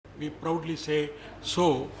we proudly say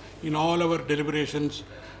so in all our deliberations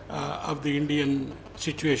of the Indian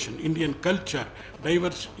situation, Indian culture,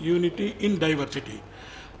 diverse unity in diversity.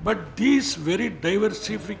 But these very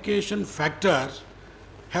diversification factors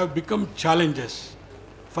have become challenges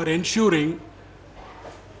for ensuring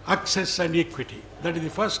access and equity. That is the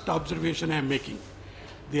first observation I am making.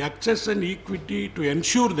 The access and equity, to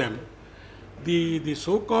ensure them, the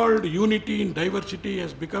so-called unity in diversity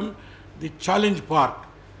has become the challenge part.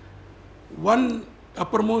 One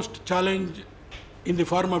uppermost challenge in the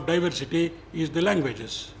form of diversity is the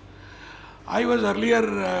languages. I was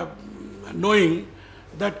earlier knowing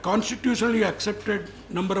that constitutionally accepted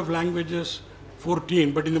number of languages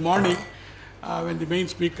 14, but in the morning when the main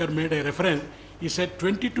speaker made a reference, he said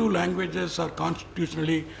 22 languages are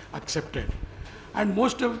constitutionally accepted,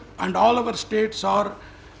 and all our states are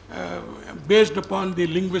based upon the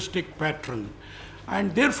linguistic pattern,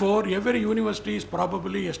 and therefore every university is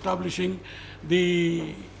probably establishing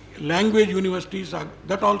the language universities.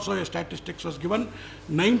 That also a statistics was given.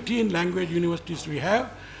 19 language universities we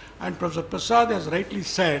have, and Professor Prasad has rightly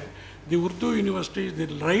said the Urdu University is the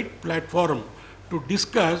right platform to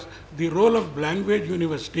discuss the role of language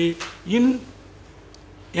university in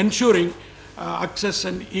ensuring access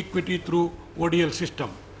and equity through ODL system.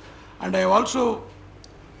 And I have also,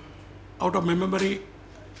 out of my memory,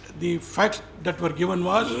 the facts that were given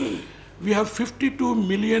was we have 52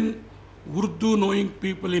 million Urdu knowing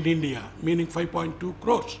people in India, meaning 5.2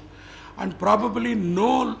 crores, and probably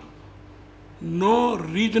no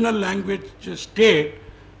regional language state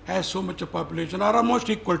has so much a population or almost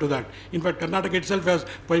equal to that. In fact, Karnataka itself has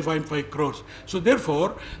 5.5 crores. So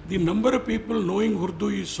therefore, the number of people knowing Urdu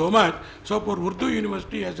is so much. So for Urdu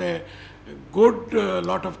University has a good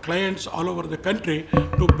lot of clients all over the country,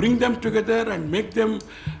 to bring them together and make them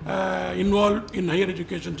involved in higher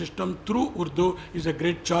education system through Urdu is a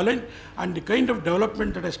great challenge. And the kind of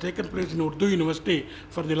development that has taken place in Urdu University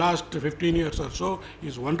for the last 15 years or so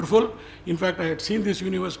is wonderful. In fact, I had seen this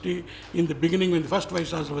university in the beginning when the first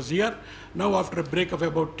Vice Chancellor was here. Now after a break of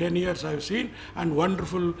about 10 years I have seen, and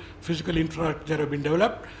wonderful physical infrastructure have been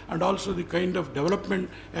developed, and also the kind of development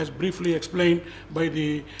as briefly explained by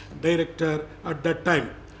the director at that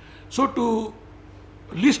time. So to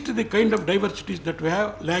list the kind of diversities that we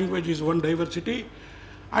have, language is one diversity,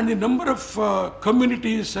 and the number of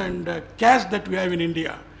communities and castes that we have in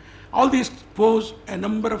India. All these pose a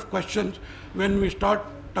number of questions when we start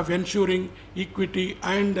of ensuring equity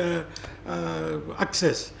and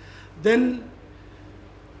access. Then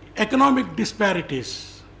economic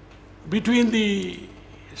disparities between the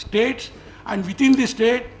states and within the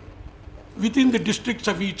state, within the districts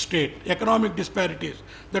of each state, economic disparities,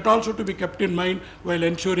 that also to be kept in mind while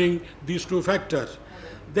ensuring these two factors.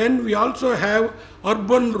 Then we also have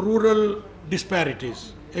urban-rural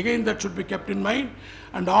disparities. Again, that should be kept in mind,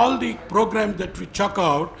 and all the programs that we chalk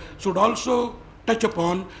out should also touch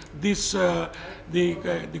upon this,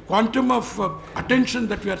 the quantum of attention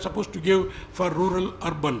that we are supposed to give for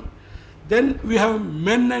rural-urban. Then we have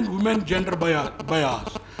men and women gender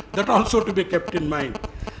bias, that also to be kept in mind.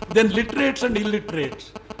 Then literates and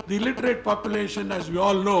illiterates. The illiterate population, as we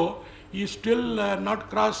all know, is still not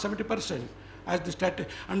crossed 70%. As the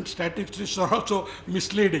statistics are also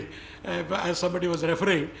misleading. As somebody was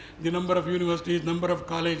referring, the number of universities, number of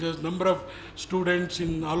colleges, number of students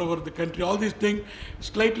in all over the country, all these things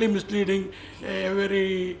slightly misleading.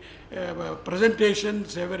 Every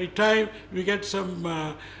presentations, every time we get some,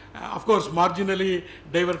 of course, marginally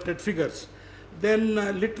diverted figures. Then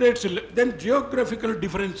literacy, then geographical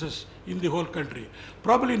differences in the whole country.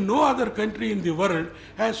 Probably no other country in the world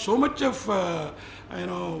has so much of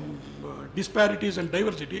disparities and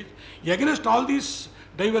diversities. Against all these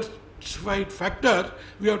diversified factors,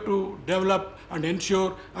 we have to develop and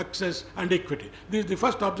ensure access and equity. This is the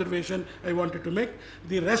first observation I wanted to make.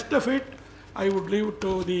 The rest of it, I would leave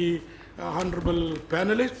to the honorable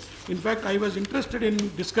panelists. In fact, I was interested in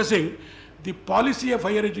discussing the policy of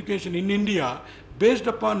higher education in India based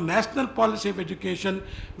upon national policy of education,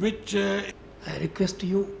 which I request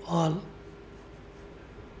you all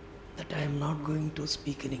that I am not going to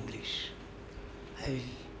speak in English. I will,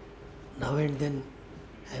 now and then,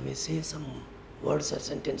 I may say some words or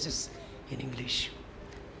sentences in English,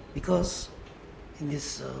 because in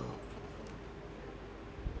this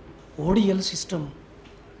ODL system,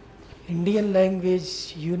 Indian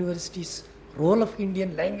language universities, role of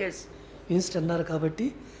Indian language అన్నారు కాబట్టి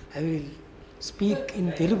I will speak in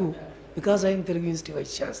Telugu because I am Telugu University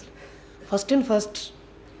Vice Chancellor. First and first,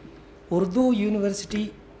 Urdu University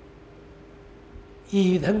ఈ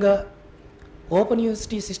విధంగా open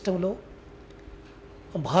university సిస్టంలో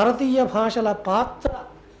భారతీయ భాషల పాత్ర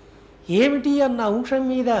ఏమిటి అన్న అంశం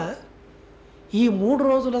మీద ఈ 3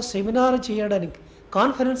 రోజుల సెమినార్ చేయడానికి,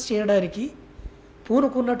 కాన్ఫరెన్స్ చేయడానికి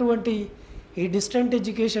పూనుకున్నటువంటి ఈ distant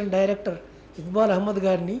education director Iqbal Ahmed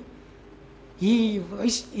గారిని, ఈ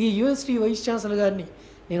యూనివర్సిటీ వైస్ ఛాన్సలర్ గారిని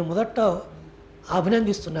నేను మొదట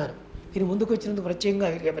అభినందిస్తున్నాను. దీని ముందుకు వచ్చినందుకు ప్రత్యేకంగా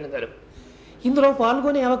వీరికి అభినందనలు. ఇందులో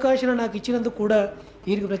పాల్గొనే అవకాశం నాకు ఇచ్చినందుకు కూడా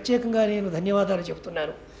వీరికి ప్రత్యేకంగా నేను ధన్యవాదాలు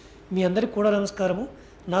చెప్తున్నాను. మీ అందరికీ కూడా నమస్కారము.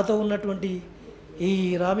 నాతో ఉన్నటువంటి ఈ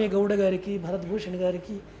రామే గౌడ గారికి, భరత్ భూషణ్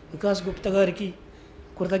గారికి, వికాస్ గుప్తా గారికి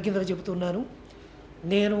కృతజ్ఞతలు చెబుతున్నాను.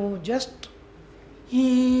 నేను జస్ట్ ఈ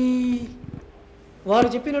వారు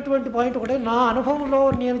చెప్పినటువంటి పాయింట్ ఒకటే, నా అనుభవంలో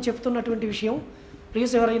నేను చెప్తున్నటువంటి విషయం.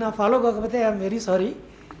 ప్లీజ్ ఎవరైనా ఫాలో కాకపోతే I'm very sorry.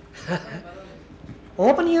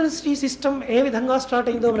 Open university system ఏ విధంగా స్టార్ట్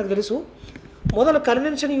అయిందో మనకు తెలుసు. మొదలు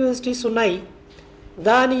కన్వెన్షన్ యూనివర్సిటీస్ ఉన్నాయి.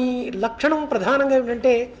 దాని లక్షణం ప్రధానంగా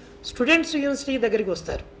ఏంటంటే స్టూడెంట్స్ యూనివర్సిటీ దగ్గరికి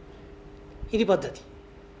వస్తారు. ఇది పద్ధతి.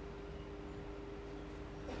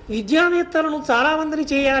 విద్యావేత్తలను చాలామందిని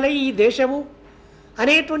చేయాలి ఈ దేశము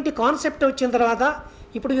అనేటువంటి కాన్సెప్ట్ వచ్చిన తర్వాత,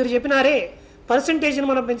 ఇప్పుడు మీరు చెప్పినారే పర్సంటేజ్ని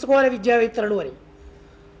మనం పెంచుకోవాలి విద్యావేత్తలను అని,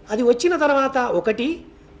 అది వచ్చిన తర్వాత ఒకటి.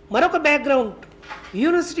 మరొక బ్యాక్గ్రౌండ్,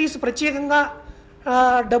 యూనివర్సిటీస్ ప్రత్యేకంగా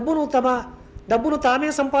డబ్బును తామే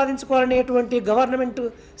సంపాదించుకోవాలనేటువంటి గవర్నమెంట్,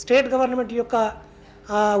 స్టేట్ గవర్నమెంట్ యొక్క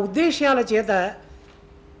ఉద్దేశాల చేత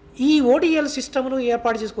ఈ ఓడిఎల్ సిస్టమ్ను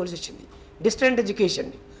ఏర్పాటు చేసుకోవాల్సి వచ్చింది, డిస్టెంట్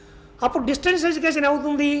ఎడ్యుకేషన్. అప్పుడు డిస్టెన్స్ ఎడ్యుకేషన్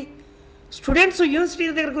అవుతుంది, స్టూడెంట్స్ యూనివర్సిటీ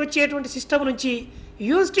దగ్గరికి వచ్చేటువంటి సిస్టమ్ నుంచి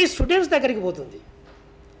యూనివర్సిటీ స్టూడెంట్స్ దగ్గరికి పోతుంది.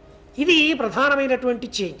 ఇది ప్రధానమైనటువంటి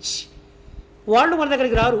చేంజ్. వాళ్ళు మన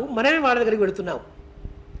దగ్గరికి రారు, మనమే వాళ్ళ దగ్గరికి వెళుతున్నాం.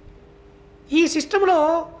 ఈ సిస్టంలో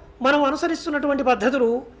మనం అనుసరిస్తున్నటువంటి పద్ధతులు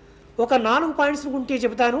ఒక 4 పాయింట్స్ ఉంటే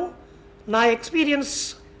చెబుతాను. నా experience,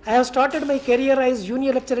 I have started my career as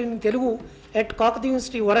junior lecturer in Telugu at Kakatiya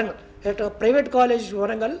university Warangal, at private college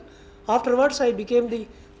Warangal. Afterwards I became the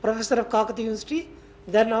professor of Kakatiya University.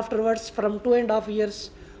 Then afterwards from 2.5 years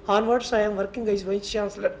onwards I am working as vice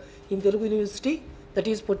chancellor in Telugu University, that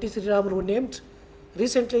is Potti Sriramulu named.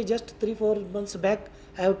 Recently, just 3-4 months back,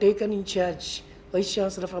 I have taken in charge vice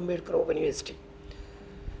chancellor from Ambedkar Open University.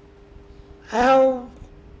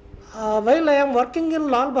 While I am working in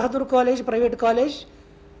Lal Bahadur College, private college,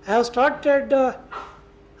 I have started,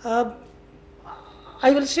 I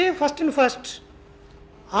will say first,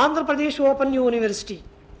 Andhra Pradesh Open University.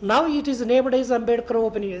 Now it is named as Ambedkar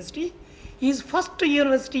Open University. Is first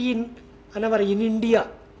university in India.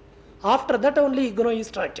 After that only IGNOU is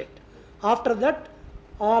started. After that,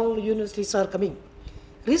 all universities are coming.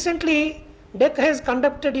 Recently, DEC has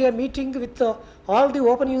conducted a meeting with all the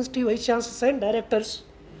Open University vice chancellors and directors.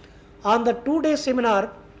 On the 2-day seminar,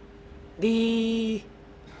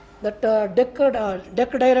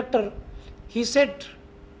 DEC director, he said,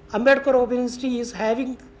 Ambedkar Open University is having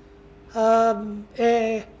a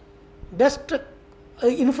best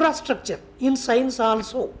infrastructure in science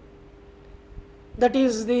also. That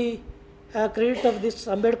is the credit of this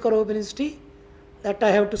Ambedkar Open University that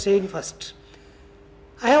I have to say in first.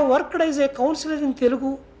 I have worked as a counselor in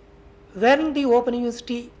Telugu when the Open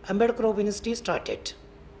University, Ambedkar Open University started.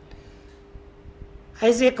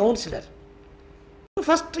 As a counselor,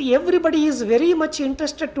 first everybody is very much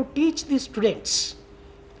interested to teach the students.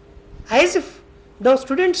 As if the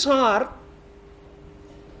students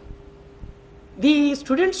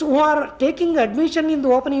who are taking admission in the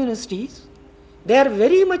open universities, they are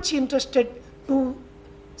very much interested to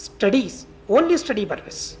studies, only study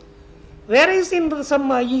purpose. Whereas in some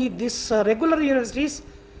regular universities,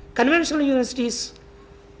 conventional universities,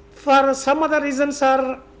 for some other reasons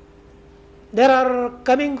they are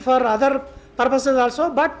coming for other purposes also.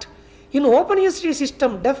 But in open university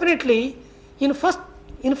system, definitely in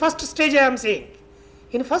first stage I am saying,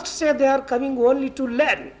 in first stage they are coming only to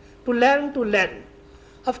learn.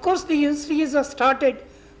 Of course, the universities have started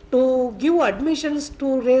to give admissions to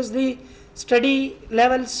raise the study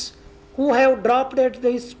levels who have dropped at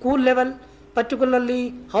the school level, particularly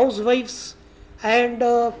housewives and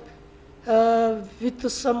with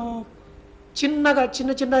some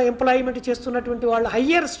చిన్న employment చేస్తున్నటువంటి వాళ్ళు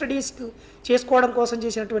higher studies చేసుకోవడం కోసం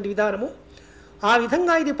చేసినటువంటి విధానము. ఆ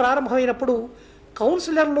విధంగా ఇది ప్రారంభమైనప్పుడు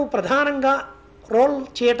కౌన్సిలర్లు ప్రధానంగా రోల్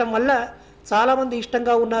చేయటం వల్ల చాలామంది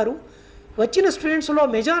ఇష్టంగా ఉన్నారు. వచ్చిన స్టూడెంట్స్లో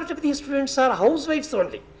majority of the students are house wives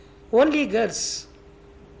only girls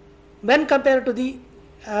when compared to the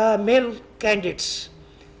male candidates.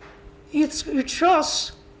 It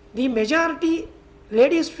shows the majority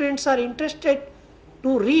lady students are interested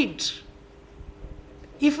to read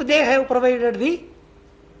if they have provided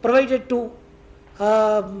to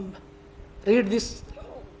read this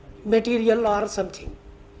material or something.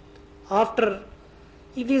 After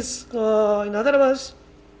it is, in other words,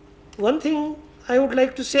 one thing I would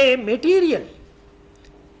like to say, material.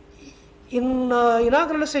 In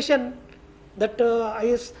inaugural session that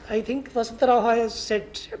I think Vasantarao has said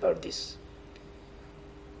about this.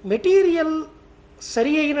 Material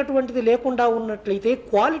సరి అయినటువంటిది లేకుండా ఉన్నట్లయితే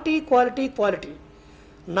quality quality quality.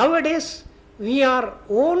 Nowadays we are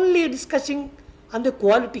only discussing on the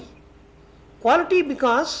quality. Quality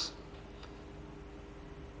because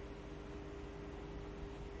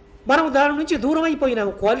మనం దాని నుంచి దూరం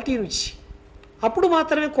అయిపోయినాము, quality నుంచి. అప్పుడు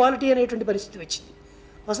మాత్రమే క్వాలిటీ అనేటువంటి పరిస్థితి వచ్చింది.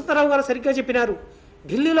 వసంతరావు గారు సరిగ్గా చెప్పినారు.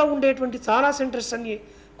 ఢిల్లీలో ఉండేటువంటి చాలా సెంటర్స్ అన్ని,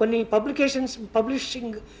 కొన్ని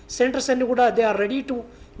పబ్లిషింగ్ సెంటర్స్ అన్ని కూడా they are ready to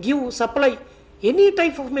give supply any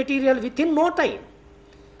type of material with in no time.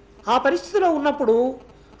 ఆ పరిస్థితిలో ఉన్నప్పుడు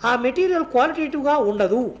ఆ మెటీరియల్ క్వాలిటేటివ్గా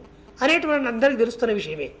ఉండదు అనేటువంటి అందరికీ తెలుస్తున్న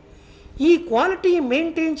విషయమే. ఈ క్వాలిటీ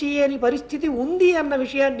మెయింటైన్ చేయని పరిస్థితి ఉంది అన్న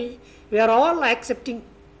విషయాన్ని we are all accepting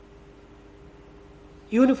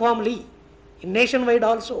uniformly in nationwide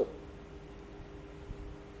also.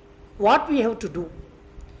 What we have to do?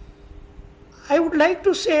 I would like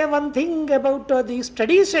to say one thing about the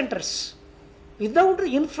study centers. Without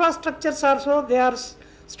infrastructures also, they are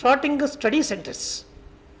starting study centers.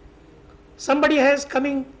 Somebody has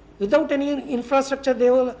coming without any infrastructure,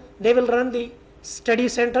 they will run the study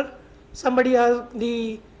center. Somebody has the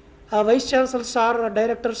vice chancellors or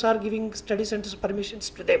directors are giving study centers permissions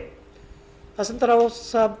to them. Vasantarao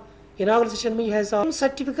Sahab inaugural session में has a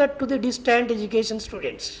certificate to the distant education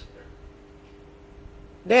students.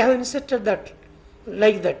 They have insisted that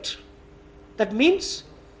like that. That means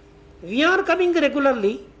we are coming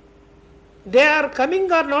regularly. They are coming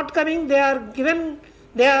or not coming. They are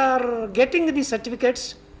getting the certificates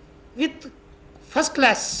with first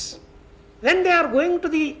class. When they are going to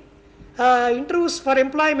the interviews for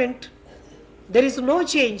employment, there is no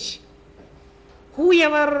change.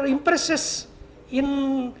 Whoever impresses in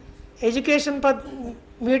education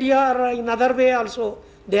media or in other way also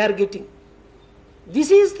they are getting. This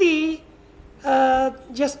is the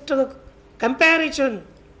just comparison.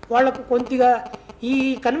 వాళ్ళకు కొద్దిగా ఈ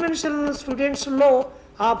conventional స్టూడెంట్స్లో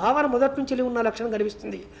ఆ భావన మొదటి నుంచి ఉన్న లక్షణం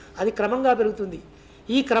కనిపిస్తుంది. అది క్రమంగా పెరుగుతుంది.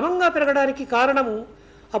 ఈ క్రమంగా పెరగడానికి కారణము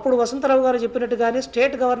అప్పుడు వసంతరావు గారు చెప్పినట్టుగానే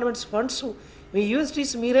స్టేట్ గవర్నమెంట్స్ ఫండ్స్ మీ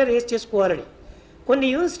యూనివర్సిటీస్ మీరే రేస్ చేసుకోవాలని. కొన్ని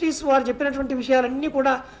యూనివర్సిటీస్ వారు చెప్పినటువంటి విషయాలన్నీ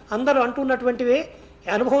కూడా అందరూ అంటున్నటువంటివే,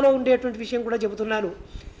 అనుభవంలో ఉండేటువంటి విషయం కూడా చెబుతున్నారు.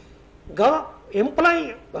 ఎంప్లాయీ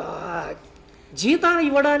జీతాలు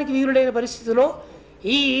ఇవ్వడానికి వీలు లేని పరిస్థితిలో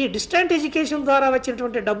ఈ డిస్టెంట్ ఎడ్యుకేషన్ ద్వారా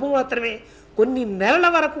వచ్చినటువంటి డబ్బు మాత్రమే కొన్ని నెలల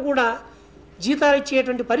వరకు కూడా జీతాలు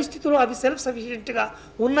ఇచ్చేటువంటి పరిస్థితులు అవి సెల్ఫ్ సఫిషియెంట్గా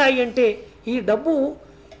ఉన్నాయి. అంటే ఈ డబ్బు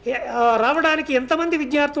రావడానికి ఎంతమంది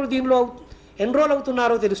విద్యార్థులు దీనిలో ఎన్రోల్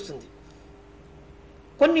అవుతున్నారో తెలుస్తుంది.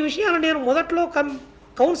 కొన్ని విషయాలు నేను మొదట్లో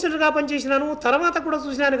కౌన్సిలర్గా పనిచేసినాను, తర్వాత కూడా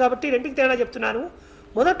చూసినాను కాబట్టి రెండుకి తేడా చెప్తున్నాను.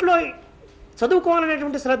 మొదట్లో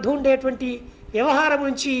చదువుకోవాలనేటువంటి శ్రద్ధ ఉండేటువంటి వ్యవహారం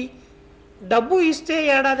నుంచి డబ్బు ఇస్తే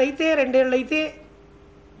ఏడాది అయితే 2 ఏళ్ళు అయితే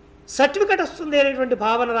సర్టిఫికెట్ వస్తుంది అనేటువంటి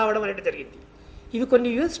భావన రావడం అనేది జరిగింది. ఇవి కొన్ని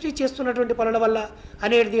యూనివర్సిటీ చేస్తున్నటువంటి పనుల వల్ల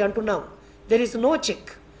అనేది అంటున్నాం. There is no check.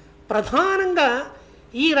 ప్రధానంగా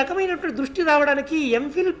ఈ రకమైనటువంటి దృష్టి రావడానికి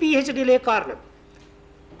ఎంఫిల్ పిహెచ్డీలే కారణం.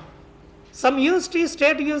 Some universities,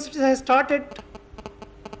 state universities have started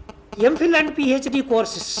MPhil and PhD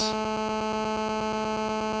courses.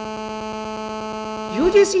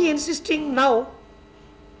 UGC insisting now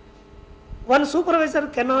one supervisor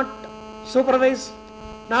cannot supervise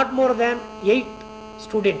not more than 8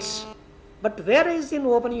 students. But whereas in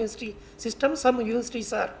open university system, some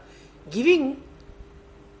universities are giving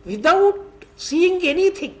without seeing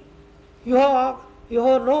anything. You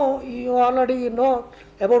already know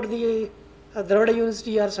about the Dravida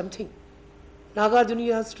University or something. Nagarjuna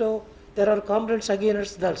University, there are complaints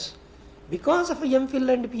against those. Because of MPhil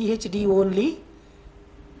and PhD only,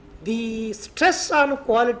 the stress on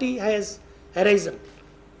quality has arisen,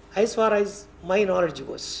 as far as my knowledge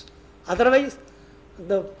goes. Otherwise,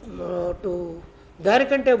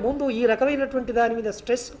 దానికంటే ముందు ఈ రకమైనటువంటి దాని మీద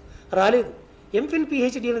stress రాలేదు. MPhil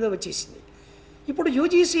PhD అనేది వచ్చేసింది. ఇప్పుడు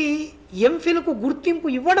యూజీసీ ఎంఫిల్కు గుర్తింపు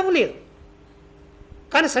ఇవ్వడం లేదు,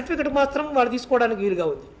 కానీ సర్టిఫికెట్ మాత్రం వాళ్ళు తీసుకోవడానికి వీలుగా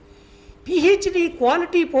ఉంది. పిహెచ్డి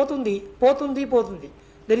క్వాలిటీ పోతుంది.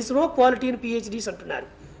 There is no quality in PhDs అంటున్నారు.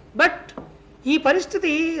 బట్ ఈ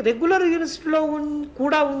పరిస్థితి రెగ్యులర్ యూనివర్సిటీలో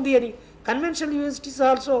కూడా ఉంది అని conventional universities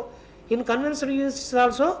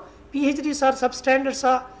also PhDs are sub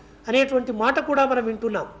స్టాండర్డ్సా అనేటువంటి మాట కూడా మనం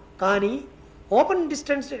వింటున్నాం. కానీ ఓపెన్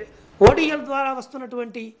డిస్టెన్స్ ఓడిఎల్ ద్వారా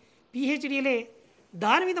వస్తున్నటువంటి పిహెచ్డీలే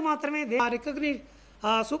దాని మీద మాత్రమే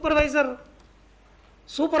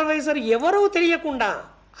సూపర్వైజర్ ఎవరో తెలియకుండా,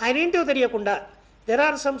 ఆయన ఏంటో తెలియకుండా, there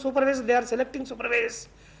are some supervisor, they are selecting supervisors.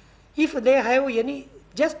 If they have any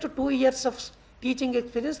just 2 years of teaching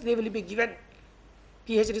experience, they will be given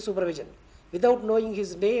PhD supervision without knowing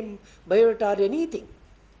his name, biodata or anything.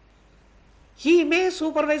 He may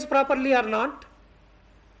supervise properly or not.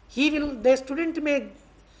 The student may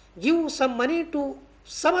give some money to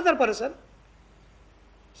some other person.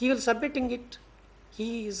 He will submitting it.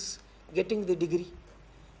 He is getting the degree.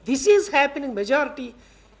 This is happening majority.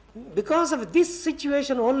 Because of this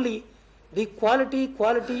situation only, the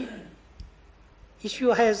quality issue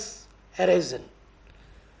has arisen.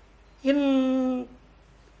 In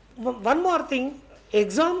one more thing,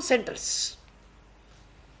 exam centers.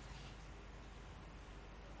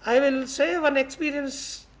 I will say one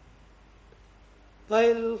experience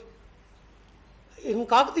while in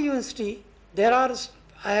Kakati University,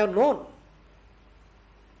 I have known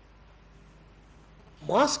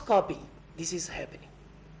mass copying. This is happening.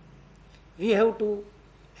 We have to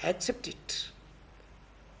accept it.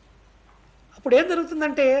 అప్పుడు ఏం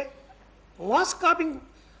జరుగుతుందంటే mass copying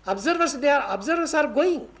observers are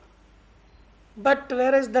going, but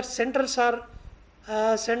whereas that centers are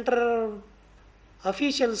center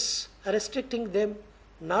officials are restricting them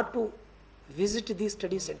not to visit these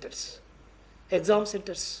study centers, exam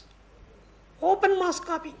centers. Open mass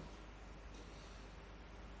copying.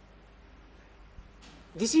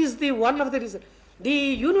 This is the one of the reasons. The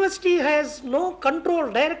university has no control,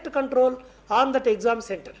 direct control on that exam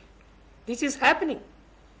center. This is happening.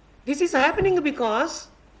 This is happening because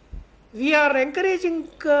we are encouraging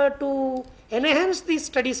to enhance these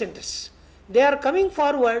study centers. They are coming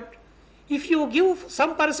forward. If you give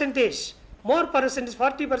some percentage, more percentage,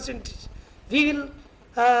 40%, we will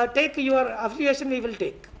take your affiliation, we will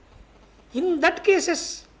take. In that cases,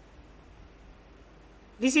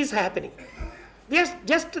 this is happening.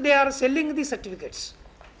 They are selling the certificates.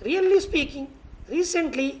 Really speaking,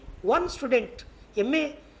 recently one student, MA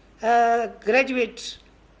graduate,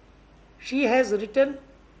 she has written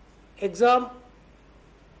exam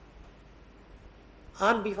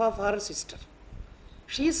on behalf of her sister.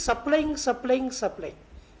 She is supplying.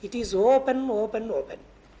 It is open.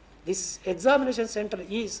 This examination center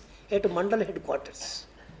is at Mandal headquarters.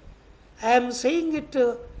 I am saying it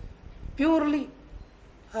purely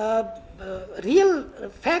real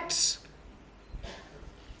facts.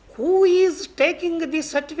 Who is taking this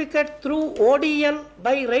certificate through ODL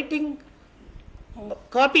by writing,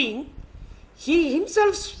 copying? He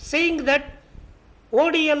himself saying that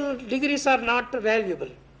ODL degrees are not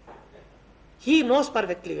valuable. He knows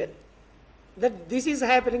perfectly well that this is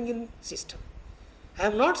happening in system. I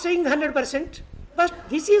am not saying 100%, but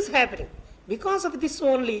this is happening. Because of this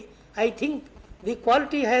only, I think the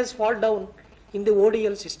quality has fallen down in the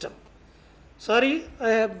ODL system. Sorry,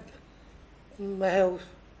 I have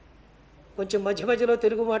కొంచెం మధ్యలో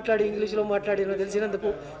తెలుగు మాట్లాడి ఇంగ్లీష్లో మాట్లాడినో తెలిసినందుకు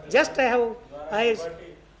just I have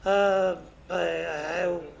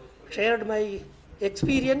shared my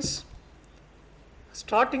experience.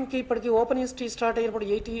 స్టార్టింగ్కి ఇప్పటికి open university start అయినప్పుడు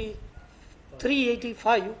 83,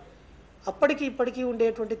 85 అప్పటికి ఇప్పటికీ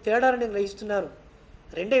ఉండేటువంటి తేడాను నేను గ్రహిస్తున్నాను.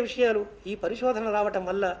 రెండే విషయాలు. ఈ పరిశోధన రావటం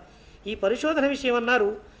వల్ల ఈ పరిశోధన విషయం అన్నారు,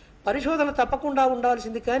 పరిశోధన తప్పకుండా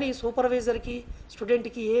ఉండాల్సింది, కానీ సూపర్వైజర్కి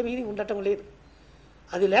స్టూడెంట్కి ఏమీ ఉండటం లేదు.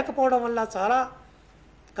 అది లేకపోవడం వల్ల చాలా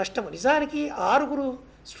కష్టం. నిజానికి 6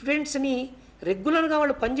 స్టూడెంట్స్ని రెగ్యులర్గా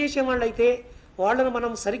వాళ్ళు పనిచేసే వాళ్ళు అయితే వాళ్ళను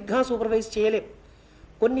మనం సరిగ్గా సూపర్వైజ్ చేయలేం.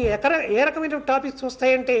 కొన్ని ఏ రకమైన టాపిక్స్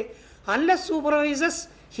వస్తాయంటే unless supervisors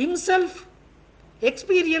himself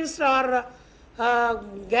experienced are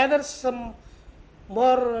gathers some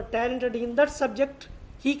more talented in that subject,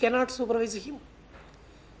 he cannot supervise him.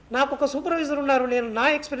 నాకు ఒక సూపర్వైజర్ ఉన్నారు, నేను నా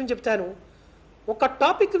ఎక్స్పీరియన్స్ చెప్తాను. ఒక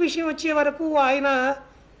టాపిక్ విషయం వచ్చే వరకు ఆయన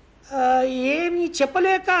ఏమీ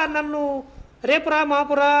చెప్పలేక నన్ను రేపురా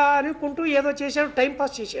మాపురా అనుకుంటూ ఏదో చేశాడు,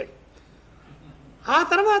 టైంపాస్ చేశాడు. ఆ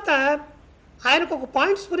తర్వాత ఆయనకు ఒక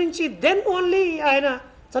పాయింట్స్ గురించి దెన్ ఓన్లీ ఆయన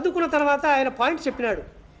చదువుకున్న తర్వాత ఆయన పాయింట్స్ చెప్పినాడు.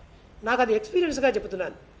 నాకు అది ఎక్స్పీరియన్స్గా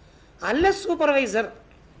చెప్తున్నాను. అన్లెస్ సూపర్వైజర్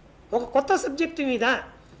ఒక కొత్త సబ్జెక్టు మీద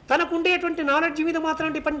తనకు ఉండేటువంటి నాలెడ్జ్ మీద మాత్రం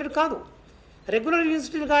డిపెండెంట్ కాదు. రెగ్యులర్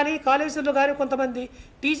యూనివర్సిటీలు కానీ కాలేజీల్లో కానీ కొంతమంది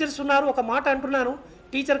టీచర్స్ ఉన్నారు. ఒక మాట అంటున్నాను,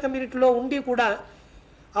 టీచర్ కమ్యూనిటీలో ఉండి కూడా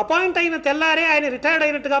అపాయింట్ అయిన తెల్లారే ఆయన రిటైర్డ్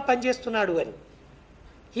అయినట్టుగా పనిచేస్తున్నాడు అని.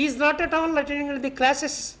 He's not at all attending the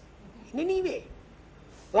classes in any way.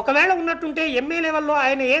 ఒకవేళ ఉన్నట్టుంటే ఎంఏ లెవెల్లో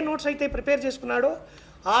ఆయన ఏ నోట్స్ అయితే ప్రిపేర్ చేసుకున్నాడో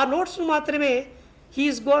ఆ నోట్స్ మాత్రమే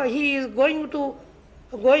he's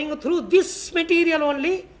going through this material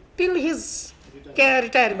only till his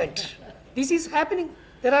retirement. This is happening.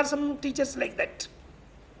 There are some teachers like that.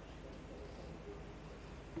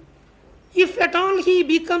 If at all he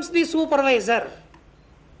becomes the supervisor,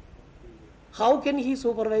 how can he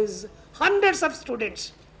supervise hundreds of students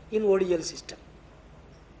in ODL system?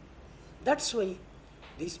 That's why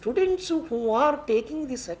the students who are taking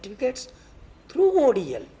the certificates through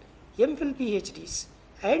ODL, MPhil PhDs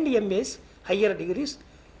and MS higher degrees,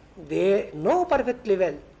 they know perfectly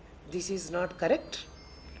well this is not correct.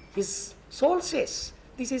 His soul says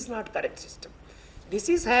this is not correct system. This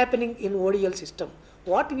is happening in ODL system.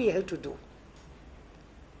 What we have to do?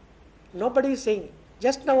 Nobody is saying.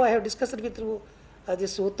 Just now I have discussed with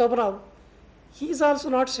this Uttam Rao. He is also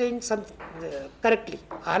not saying something correctly.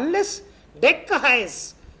 Unless DEC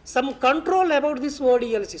has some control about this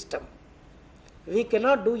ODL system, we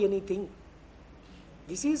cannot do anything.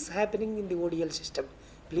 This is happening in the ODL system.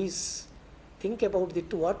 Please think about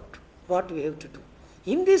it, what we have to do.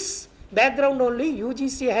 In this background only,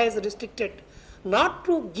 UGC has restricted not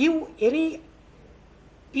to give any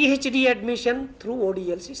PhD admission through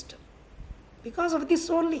ODL system. Because of this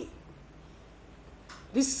only.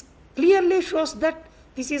 This clearly shows that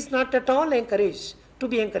this is not at all encouraged, to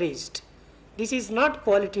be encouraged. This is not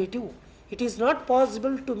qualitative. It is not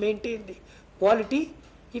possible to maintain the quality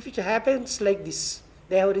if it happens like this.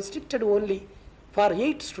 They have restricted only for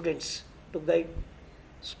 8 students to guide,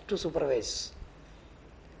 to supervise.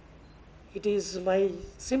 It is my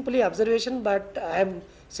simply observation, but I am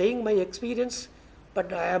saying my experience,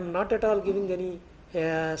 but I am not at all giving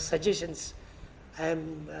any suggestions. I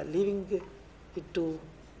am leaving it to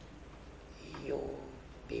you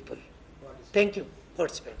people. Thank you,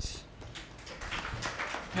 participants.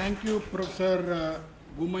 Thank you, Professor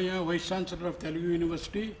Gumaya, Vice Chancellor of Telugu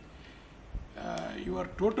University. Your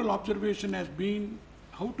total observation has been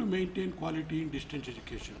how to maintain quality in distance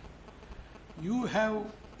education. You have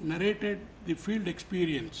narrated the field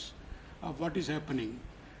experience of what is happening,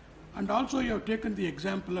 and also you have taken the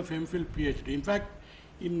example of MPhil PhD. In fact,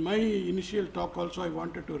 in my initial talk also I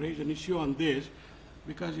wanted to raise an issue on this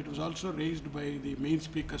because it was also raised by the main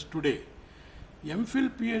speakers today. MPhil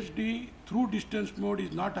PhD through distance mode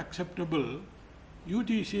is not acceptable.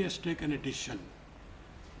 UGC has taken a decision.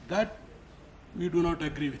 That we do not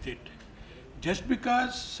agree with it. Just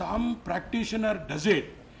because some practitioner does it,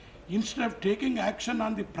 instead of taking action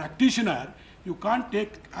on the practitioner, you can't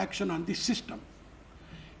take action on the system.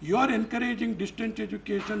 You are encouraging distance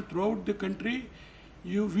education throughout the country.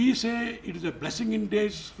 We say it is a blessing in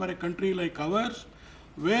days for a country like ours,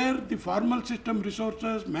 where the formal system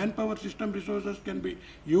resources, manpower system resources can be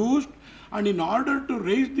used, and in order to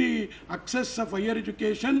raise the access of higher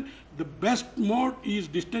education, the best mode is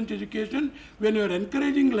distance education. When you are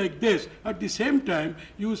encouraging like this, at the same time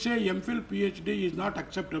you say MPhil PhD is not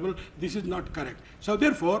acceptable, this is not correct. So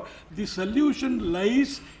therefore, the solution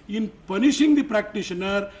lies in punishing the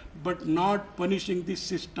practitioner but not punishing the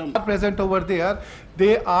system. Present over there,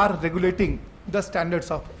 they are regulating the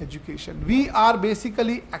standards of education. We are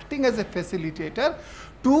basically acting as a facilitator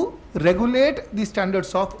to regulate the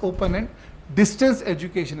standards of open and distance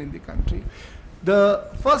education in the country. The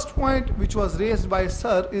first point which was raised by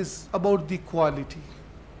Sir is about the quality.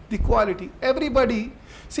 The quality. Everybody,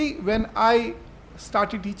 see, when I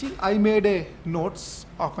started teaching, I made a notes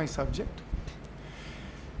of my subject.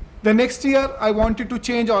 The next year, I wanted to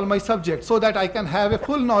change all my subjects so that I can have a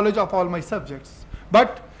full knowledge of all my subjects.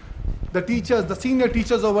 But the teachers, the senior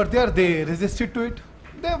teachers over there, they resisted to it.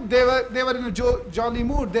 They were in a jolly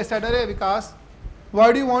mood. They said, "Arey Vikas,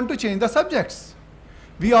 why do you want to change the subjects?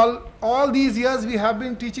 We all these years we have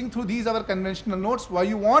been teaching through these our conventional notes. Why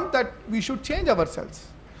you want that we should change ourselves?"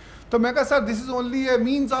 So Meka sir, this is only a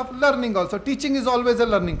means of learning also. Teaching is always a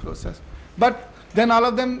learning process. But then all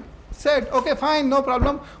of them said, okay, fine, no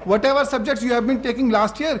problem. Whatever subjects you have been taking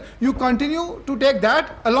last year, you continue to take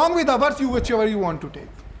that along with others, whichever you want to take.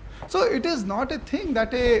 So it is not a thing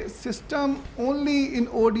that a system only in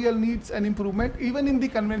ODL needs an improvement. Even in the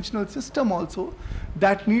conventional system also,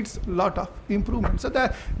 that needs a lot of improvement. So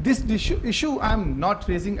that this issue I am not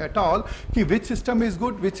raising at all, ki which system is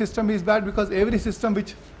good, which system is bad, because every system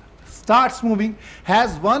which starts moving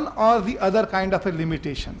has one or the other kind of a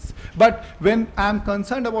limitations. But when I am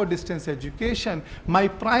concerned about distance education, my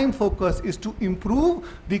prime focus is to improve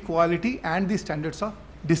the quality and the standards of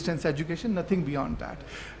distance education, nothing beyond that.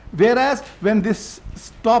 Whereas when this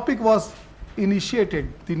topic was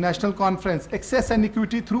initiated, the national conference, access and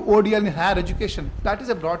equity through ODL in higher education, that is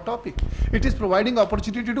a broad topic. It is providing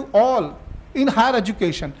opportunity to all in higher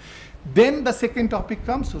education. Then the second topic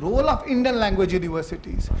comes, role of Indian language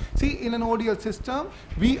universities. See, in an ODL system,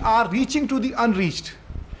 we are reaching to the unreached.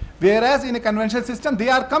 Whereas in a conventional system, they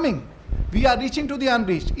are coming. We are reaching to the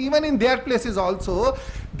unreached. Even in their places also,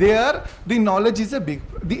 there the knowledge is a big,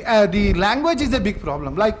 the language is a big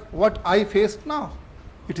problem. Like what I faced now,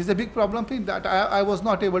 it is a big problem that I was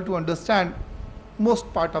not able to understand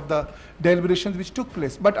most part of the deliberations which took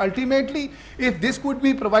place. But ultimately, if this could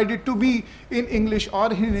be provided to be in English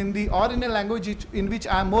or in Hindi or in a language in which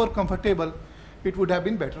I am more comfortable, it would have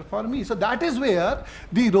been better for me. So that is where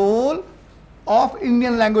the role of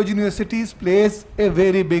Indian language universities plays a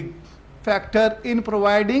very big factor in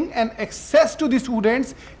providing an access to the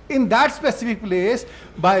students in that specific place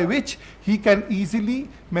by which he can easily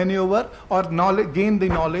maneuver or gain the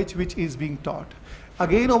knowledge which is being taught.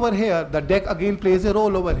 Again over here, the DEC again plays a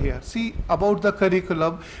role over here. See about the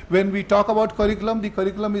curriculum. When we talk about curriculum, the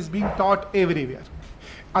curriculum is being taught everywhere.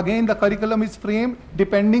 Again, the curriculum is framed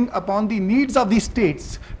depending upon the needs of the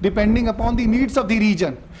states, depending upon the needs of the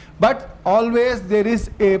region. But always there is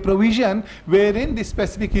a provision wherein the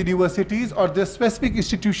specific universities or the specific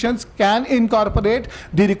institutions can incorporate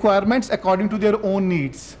the requirements according to their own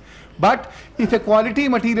needs. But if a quality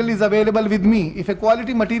material is available with me, if a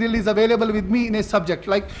quality material is available with me in a subject,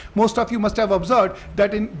 like most of you must have observed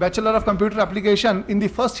that in Bachelor of Computer Application, in the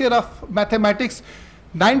first year of mathematics,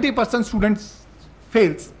 90% students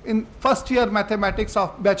fails. In first year mathematics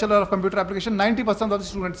of Bachelor of Computer Application, 90% of the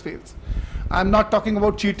students fails. I'm not talking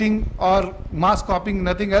about cheating or mass copying,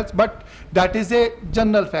 nothing else, but that is a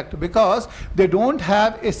general fact because they don't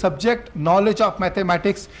have a subject knowledge of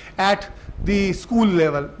mathematics at the school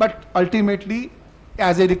level. But ultimately,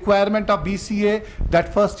 as a requirement of BCA,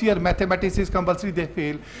 that first year mathematics is compulsory, they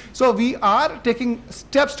fail. So we are taking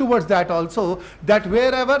steps towards that also, that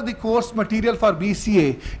wherever the course material for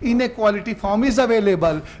BCA in a quality form is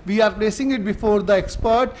available, we are placing it before the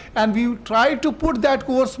expert and we try to put that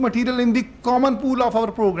course material in the common pool of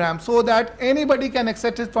our program so that anybody can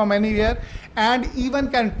access it from anywhere and even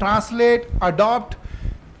can translate, adopt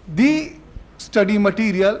the study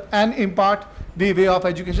material and impart the way of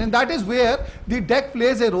education. That is where the DEC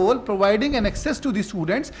plays a role, providing an access to the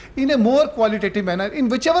students in a more qualitative manner in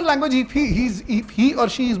whichever language if he or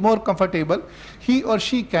she is more comfortable, he or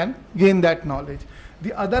she can gain that knowledge.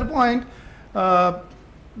 The other point,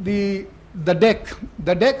 the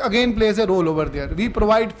DEC again plays a role over there. We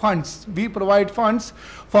provide funds. We provide funds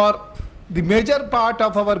for the major part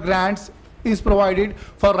of our grants is provided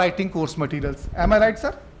for writing course materials. Am I right,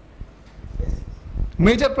 sir?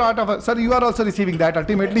 Major part of, sir, you are also receiving that.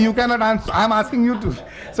 Ultimately, you cannot answer. I am asking you to.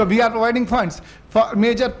 So we are providing funds for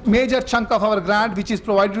major chunk of our grant, which is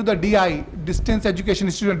provided to the DI, Distance Education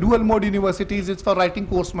Institute, dual mode universities, is for writing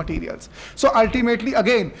course materials. So ultimately,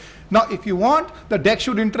 again, now if you want, the DEC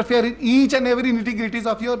should interfere in each and every nitty-gritties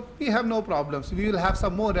of your, we have no problems. We will have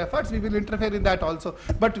some more efforts. We will interfere in that also.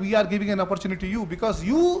 But we are giving an opportunity to you because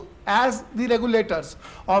you, as the regulators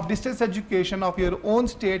of distance education of your own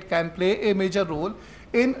state, can play a major role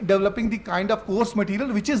in developing the kind of course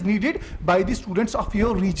material which is needed by the students of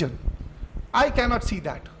your region. I cannot see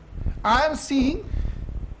that. I am seeing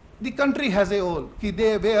the country as a whole,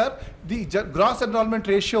 where the gross enrollment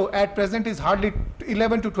ratio at present is hardly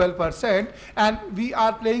 11 to 12%, and we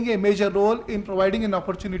are playing a major role in providing an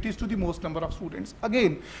opportunities to the most number of students.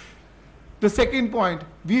 Again, the second point,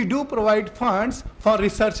 we do provide funds for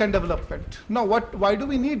research and development. Now, why do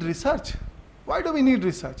we need research? Why do we need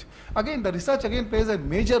research? Again, the research again plays a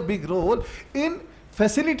major big role in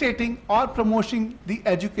facilitating or promoting the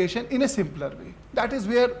education in a simpler way. That is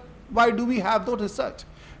why do we have those research?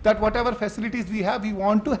 That whatever facilities we have, we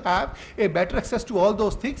want to have a better access to all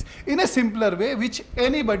those things in a simpler way which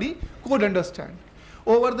anybody could understand.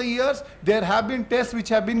 Over the years, there have been tests which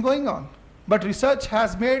have been going on, but research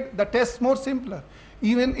has made the tests more simpler.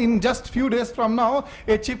 Even in just few days from now,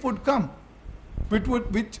 a chip would come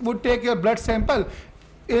which would take your blood sample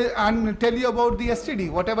and tell you about the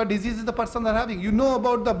STD, whatever diseases the person are having. You know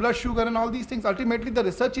about the blood sugar and all these things. Ultimately, the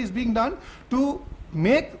research is being done to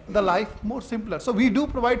make the life more simpler. So we do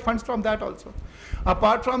provide funds from that also.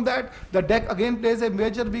 Apart from that, the DEC again plays a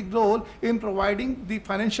major big role in providing the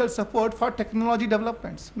financial support for technology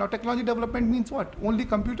developments. Now, technology development means what? Only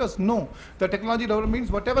computers? No. The technology development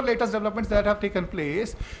means whatever latest developments that have taken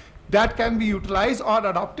place that can be utilized or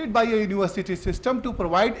adopted by a university system to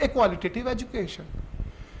provide a qualitative education.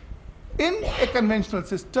 In a conventional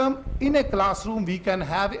system, in a classroom, we can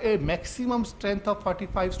have a maximum strength of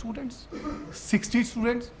 45 students, 60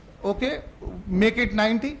 students, okay, make it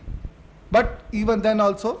 90. But even then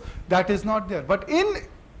also, that is not there. But in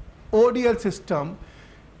ODL system,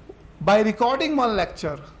 by recording one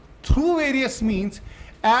lecture through various means,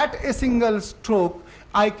 at a single stroke,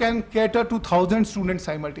 I can cater to 1,000 students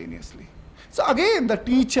simultaneously. So again, the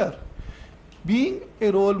teacher, being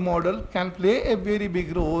a role model, can play a very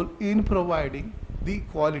big role in providing the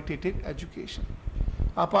qualitative education.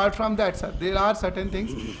 Apart from that, sir, there are certain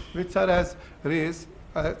things which sir has raised.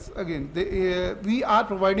 Again, we are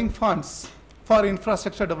providing funds for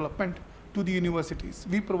infrastructure development to the universities.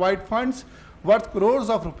 We provide funds worth crores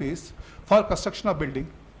of rupees for construction of building.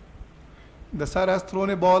 The sir has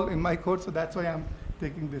thrown a ball in my court, so that's why I'm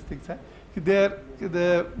taking this thing, sir.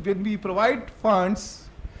 When we provide funds,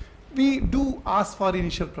 we do ask for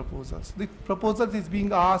initial proposals. The proposals is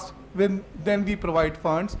being asked then we provide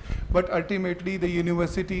funds, but ultimately the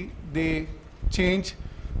university, they change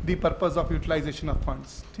the purpose of utilization of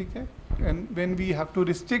funds. Okay? And when we have to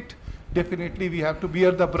restrict, definitely we have to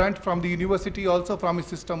bear the brunt from the university also, from a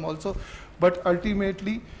system also, but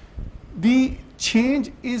ultimately the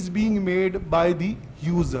change is being made by the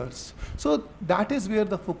users. So that is where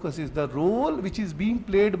the focus is. The role which is being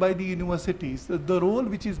played by the universities, the role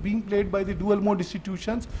which is being played by the dual mode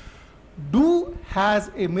institutions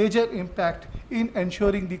has a major impact in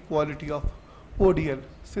ensuring the quality of ODL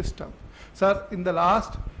system. Sir, in the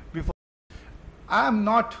last, I am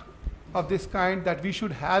not of this kind that we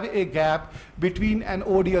should have a gap between an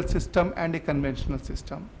ODL system and a conventional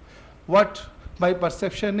system. What my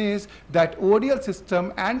perception is that ODL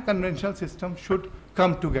system and conventional system should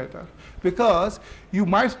come together, because you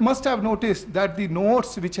must have noticed that the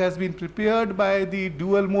notes which has been prepared by the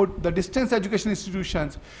dual mode, the distance education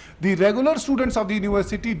institutions, the regular students of the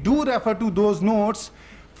university do refer to those notes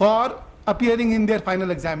for appearing in their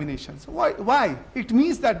final examinations. Why? It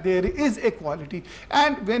means that there is a quality,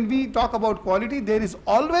 and when we talk about quality, there is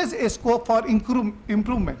always a scope for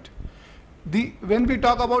improvement. When we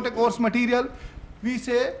talk about a course material, we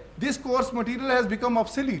say this course material has become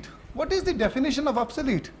obsolete. What is the definition of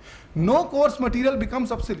obsolete? No course material becomes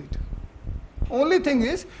obsolete. Only thing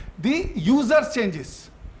is the user changes.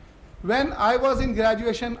 When I was in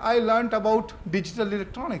graduation, I learnt about digital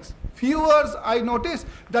electronics. Few years I noticed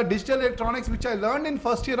that digital electronics, which I learned in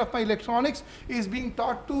first year of my electronics, is being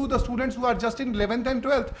taught to the students who are just in 11th and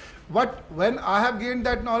 12th. But when I have gained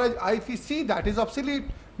that knowledge, I see that is obsolete.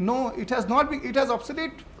 No, it has not been, it is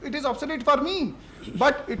obsolete for me.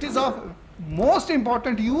 But it is of most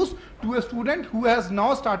important use to a student who has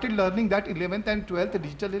now started learning that 11th and 12th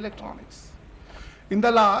digital electronics. In the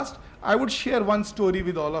last, I would share one story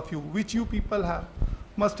with all of you, which you people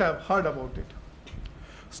must have heard about it.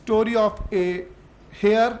 Story of a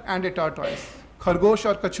hare and a tortoise. खरगोश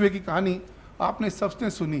और कछुए की कहानी आपने सबने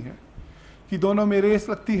सुनी है कि दोनों में रेस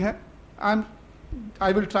लगती है.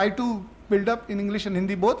 I will try to build up in English and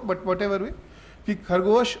Hindi both, but whatever way, कि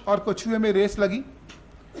खरगोश और कछुए में रेस लगी.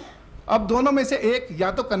 अब दोनों में से एक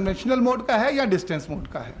या तो कन्वेंशनल मोड का है या डिस्टेंस मोड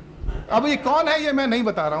का है. अब ये कौन है ये मैं नहीं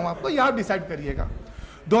बता रहा हूँ आपको, ये आप डिसाइड करिएगा.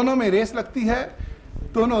 दोनों में रेस लगती है,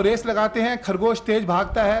 दोनों रेस लगाते हैं. खरगोश तेज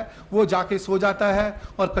भागता है, वो जाके सो जाता है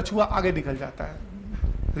और कछुआ आगे निकल जाता है.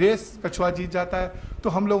 रेस कछुआ जीत जाता है. तो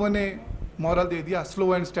हम लोगों ने मॉरल दे दिया,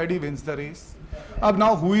 slow and study wins the race. अब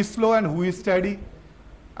now who is slow and who is study,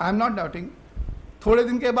 I am not doubting. थोड़े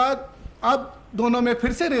दिन के बाद अब दोनों में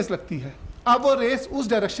फिर से रेस लगती है. अब वो रेस उस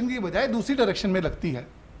डायरेक्शन की बजाय दूसरी डायरेक्शन में लगती है.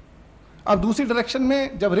 अब दूसरी डायरेक्शन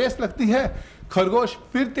में जब रेस लगती है, खरगोश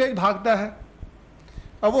फिर तेज भागता है.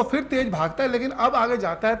 अब वो फिर तेज भागता है, लेकिन अब आगे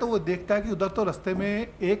जाता है तो वो देखता है कि उधर तो रास्ते में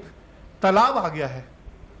एक तालाब आ गया है.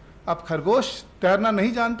 अब खरगोश तैरना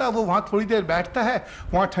नहीं जानता, वो वहाँ थोड़ी देर बैठता है,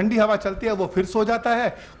 वहाँ ठंडी हवा चलती है, वो फिर सो जाता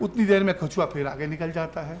है. उतनी देर में कछुआ फिर आगे निकल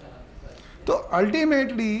जाता है. तो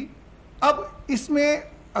अल्टीमेटली अब इसमें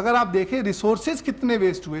अगर आप देखें रिसोर्सेज कितने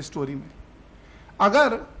वेस्ट हुए स्टोरी में.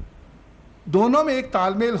 अगर दोनों में एक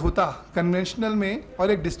तालमेल होता, कन्वेंशनल में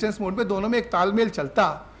और एक डिस्टेंस मोड में, दोनों में एक तालमेल चलता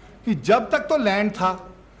कि जब तक तो लैंड था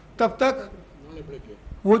तब तक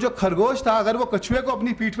वो जो खरगोश था, अगर वो कछुए को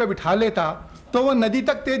अपनी पीठ पे बिठा लेता तो वो नदी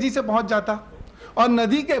तक तेजी से पहुंच जाता, और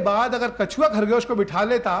नदी के बाद अगर कछुआ खरगोश को बिठा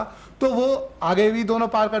लेता तो वो आगे भी दोनों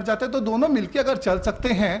पार कर जाते. तो दोनों मिलके अगर चल सकते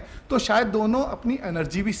हैं तो शायद दोनों अपनी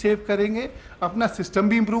एनर्जी भी सेव करेंगे, अपना सिस्टम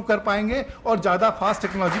भी इंप्रूव कर पाएंगे और ज़्यादा फास्ट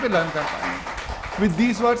टेक्नोलॉजी पे लर्न कर पाएंगे. With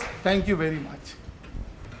these words, thank you very much.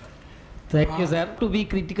 Thank you, sir. To be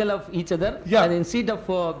critical of each other, Yeah. and instead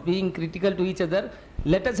of being critical to each other,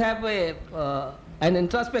 let us have an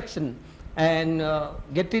introspection and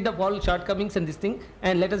get rid of all shortcomings in this thing,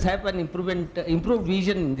 and let us have an improved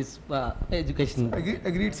vision in this education.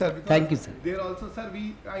 Agreed, sir. because Thank you, sir. There also, sir,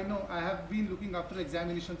 I know I have been looking after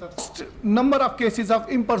examinations of number of cases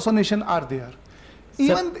of impersonation are there.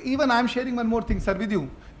 Even I am sharing one more thing, sir, with you,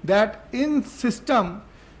 that in system,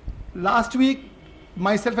 last week,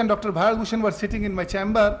 myself and Dr. Bharat Bhushan were sitting in my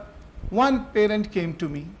chamber. One parent came to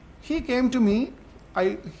me. He came to me.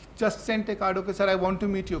 I just sent a card. Okay, sir, I want to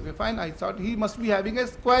meet you. Okay, fine. I thought he must be having a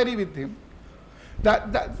query with him.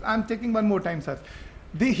 That I'm taking one more time, sir.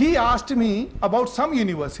 He asked me about some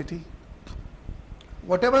university.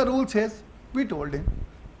 Whatever rule says, we told him.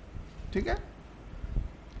 Okay?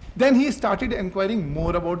 Then he started inquiring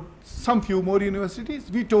more about few more universities.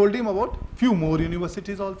 We told him about few more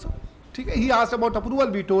universities also. He asked about approval,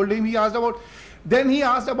 we told him. Then he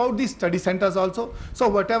asked about the study centers also. So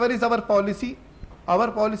whatever is our policy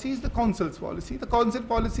is the council's policy. The council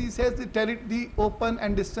policy says the open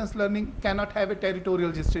and distance learning cannot have a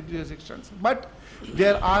territorial jurisdictions. But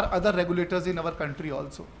there are other regulators in our country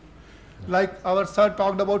also. Like our sir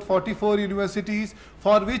talked about 44 universities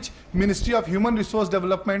for which Ministry of Human Resource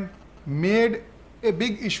Development made a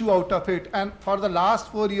big issue out of it, and for the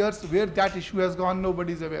last 4 years where that issue has gone,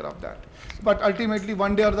 nobody is aware of that. But ultimately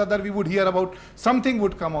one day or the other we would hear about something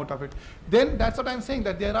would come out of it. Then that's what I'm saying,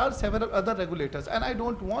 that there are several other regulators, and I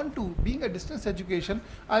don't want to, being a distance education,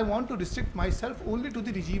 I want to restrict myself only to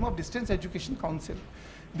the regime of Distance Education Council.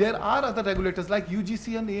 There are other regulators like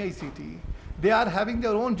UGC and AICTE. They are having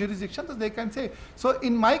their own jurisdictions, they can say. So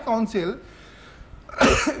in my council,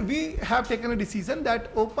 we have taken a decision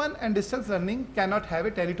that open and distance learning cannot have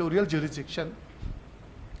a territorial jurisdiction.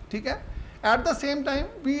 Okay? At the same time,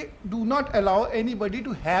 we do not allow anybody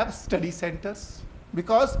to have study centers,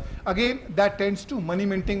 because again that tends to money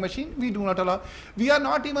minting machine. We do not allow. We are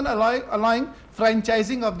not even allowing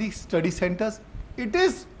franchising of the study centers. It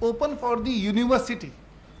is open for the university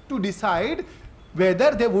to decide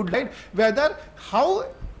whether they would like, whether, how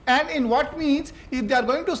and in what means, if they are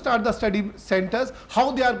going to start the study centers,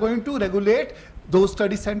 how they are going to regulate those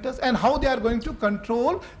study centers, and how they are going to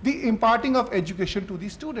control the imparting of education to the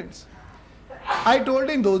students. I told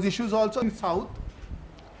him those issues also in South.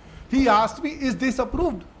 He asked me, is this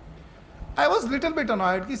approved? I was little bit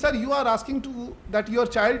annoyed. He said, you are asking that your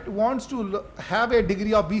child wants to have a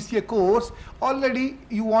degree of BCA course. Already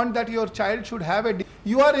you want that your child should have a degree.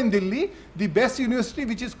 You are in Delhi. The best university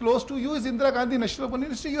which is close to you is Indira Gandhi National Open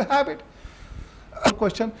University. You have it.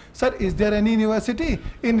 Question, sir, is there any university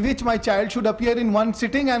in which my child should appear in one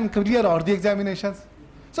sitting and clear all the examinations?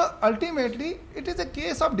 So ultimately, it is a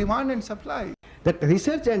case of demand and supply. That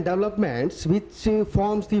research and developments which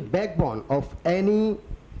forms the backbone of any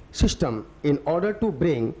system in order to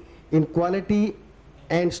bring in quality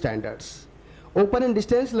and standards. Open and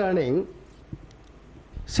distance learning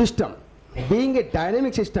system, being a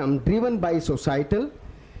dynamic system driven by societal,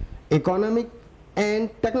 economic and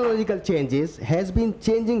technological changes, has been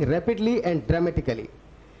changing rapidly and dramatically.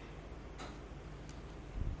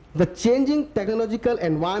 The changing technological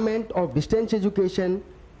environment of distance education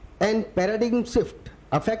and paradigm shift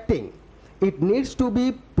affecting it needs to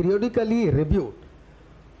be periodically reviewed.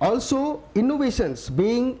 Also, innovations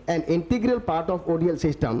being an integral part of ODL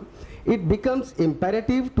system, it becomes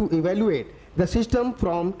imperative to evaluate the system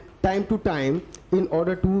from time to time in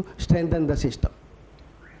order to strengthen the system.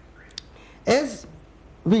 As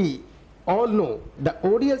we all know, the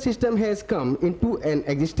ODL system has come into an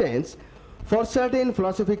existence for certain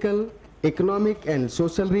philosophical, economic and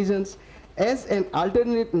social reasons as an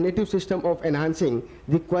alternative system of enhancing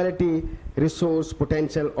the quality resource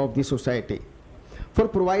potential of the society, for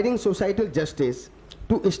providing societal justice,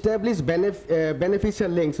 to establish beneficial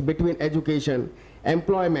links between education,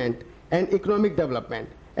 employment and economic development,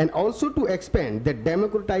 and also to expand the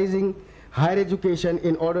democratizing higher education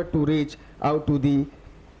in order to reach out to the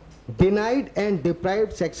denied and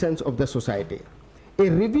deprived sections of the society. A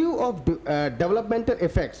review of developmental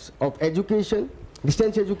effects of education,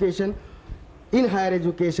 distance education in higher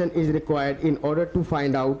education is required in order to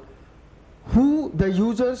find out who the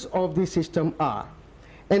users of the system are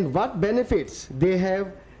and what benefits they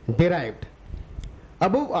have derived.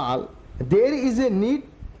 Above all, there is a need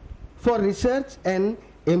for research and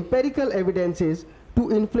empirical evidences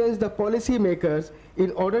to influence the policy makers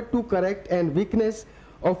in order to correct and weakness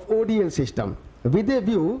of ODL system with a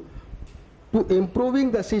view to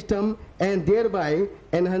improving the system and thereby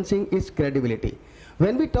enhancing its credibility.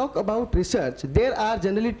 When we talk about research, there are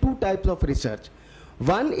generally two types of research.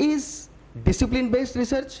 One is discipline-based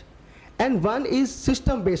research and one is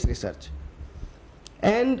system-based research.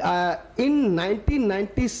 And in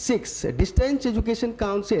 1996, Distance Education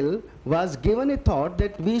Council was given a thought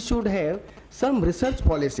that we should have some research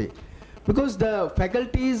policy, because the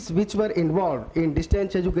faculties which were involved in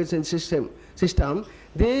distance education system,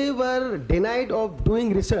 they were denied of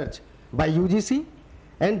doing research by UGC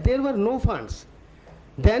and there were no funds.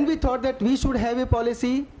 Then we thought that we should have a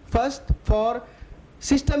policy first for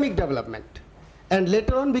systemic development, and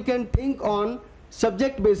later on we can think on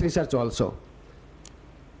subject-based research also.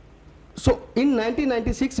 So in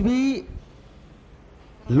 1996 we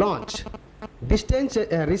launched distance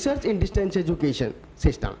research in distance education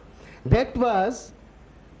system. That was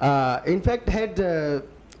in fact had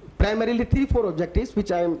primarily 3-4 objectives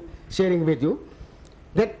which I am sharing with you.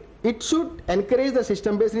 That it should encourage the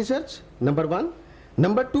system-based research, number one.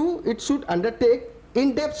 Number two, it should undertake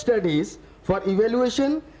in-depth studies for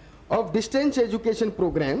evaluation of distance education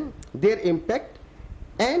program, their impact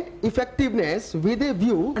and effectiveness with a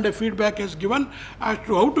view. And a feedback is given as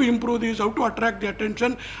to how to improve this, how to attract the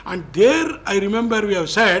attention. And there I remember we have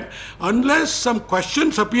said, unless some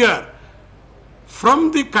questions appear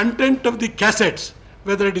from the content of the cassettes,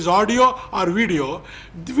 whether it is audio or video,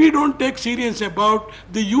 we don't take serious about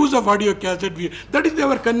the use of audio cassette. That is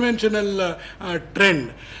our conventional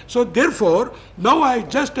trend. So therefore, now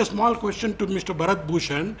just a small question to Mr. Bharat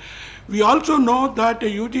Bhushan. We also know that a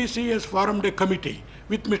UGC has formed a committee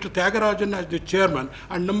with Mr. Tyagarajan as the chairman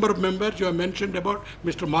and number of members. You have mentioned about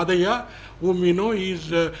Mr. Madhaya, whom we know is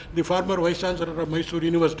the former Vice Chancellor of Mysore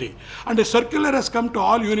University. And a circular has come to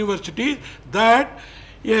all universities that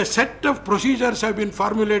a set of procedures have been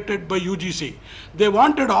formulated by UGC. They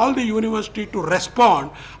wanted all the university to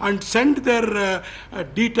respond and send their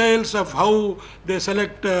details of how they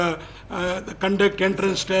select, conduct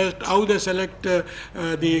entrance test, how they select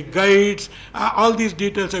the guides, all these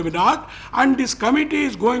details have been asked. And this committee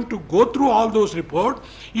is going to go through all those reports.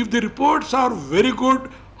 If the reports are very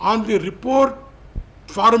good on the report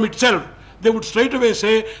forum itself, they would straight away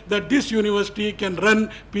say that this university can run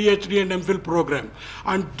PhD and MPhil program.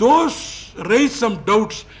 And those raise some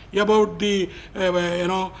doubts about the,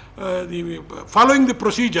 following the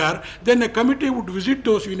procedure. Then a committee would visit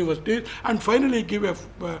those universities and finally give a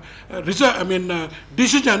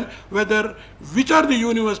decision whether which are the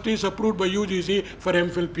universities approved by UGC for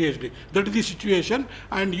MPhil PhD. That is the situation,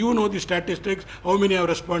 and you know the statistics, how many have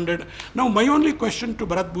responded. Now my only question to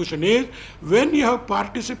Bharat Bhushan is, when you have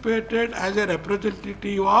participated as a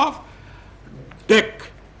representative of DEC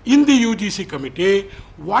in the UGC committee,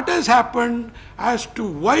 what has happened as to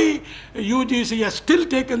why UGC has still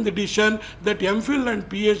taken the decision that MPhil and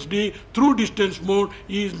PhD through distance mode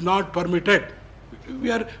is not permitted?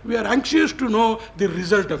 We are anxious to know the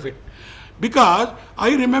result of it. Because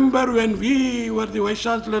I remember when we were the Vice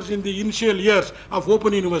Chancellors in the initial years of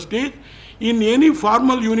Open Universities, in any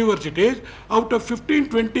formal universities, out of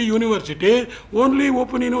 15-20 universities, only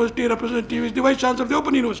Open University representative is the Vice Chancellor of the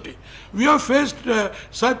Open University. We have faced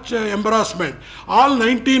such embarrassment. All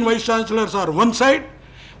 19 Vice Chancellors are one side,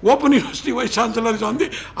 Open University Vice Chancellor is on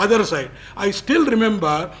the other side. I still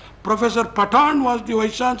remember Professor Pathan was the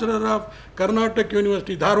Vice Chancellor of Karnataka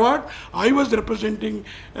University, Dharwad. I was representing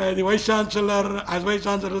the Vice Chancellor as Vice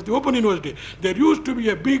Chancellor of the Open University. There used to be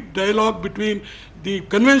a big dialogue between the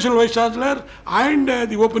conventional Vice Chancellor and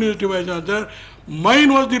the Open University Vice Chancellor.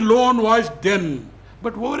 Mine was the lone voice then.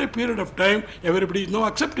 But over a period of time, everybody is now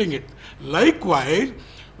accepting it. Likewise,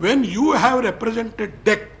 when you have represented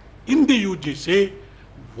DEC in the UGC,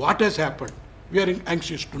 what has happened? We are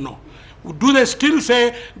anxious to know. Do they still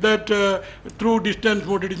say that through distance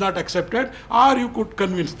mode it is not accepted, or you could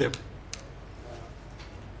convince them?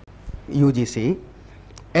 UGC,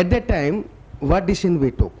 at that time, what decision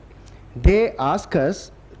we took? They asked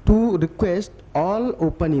us to request all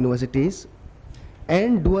open universities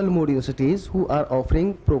and dual mode universities who are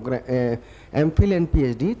offering program, MPhil and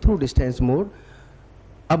PhD through distance mode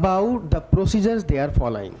about the procedures they are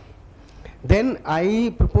following. Then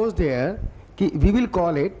I proposed there, we will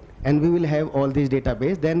call it and we will have all these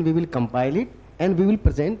database, then we will compile it and we will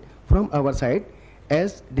present from our side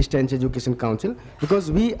as Distance Education Council,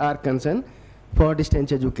 because we are concerned for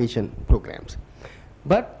distance education programs.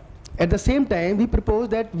 But at the same time, we propose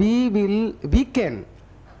that we can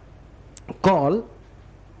call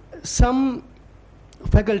some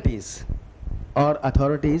faculties or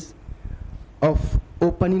authorities of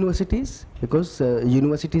open universities, because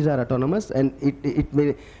universities are autonomous and it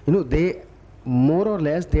may, they more or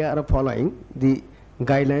less they are following the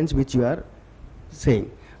guidelines which you are saying.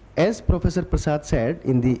 As Professor Prasad said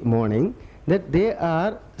in the morning, that there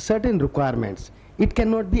are certain requirements. It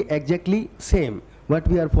cannot be exactly same what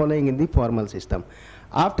we are following in the formal system.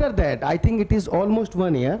 After that, I think it is almost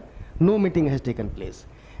 1 year, no meeting has taken place.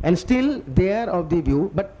 And still they are of the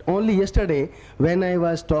view, but only yesterday when I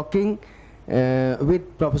was talking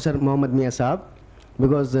with Professor Muhammad Mia Saab,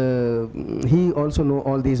 because he also know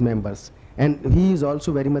all these members. And he is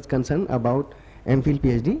also very much concerned about MPhil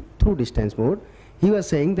PhD through distance mode. He was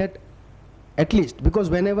saying that at least, because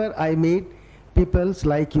whenever I meet people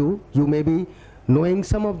like you may be knowing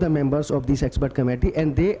some of the members of this expert committee,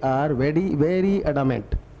 and they are very, very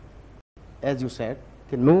adamant, as you said,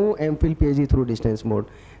 no MPhil PhD through distance mode.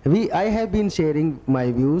 I have been sharing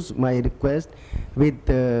my views, my request with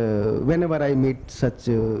whenever I meet such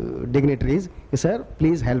dignitaries. Sir,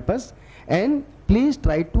 please help us and please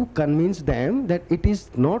try to convince them that it is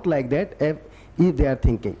not like that if they are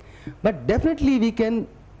thinking. But definitely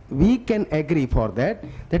we can agree for that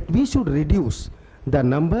we should reduce the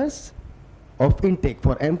numbers of intake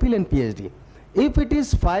for MPhil and PhD. If it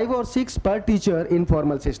is 5 or 6 per teacher in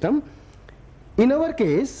formal system, in our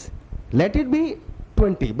case, let it be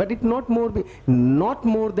 20, but it not more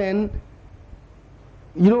than,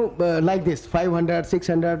 you know, like this 500,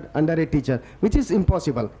 600 under a teacher, which is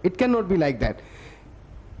impossible. It cannot be like that.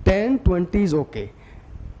 10, 20 is okay.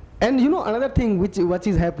 And you know another thing which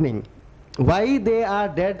is happening, why they are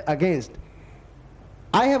dead against.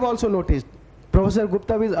 I have also noticed, Professor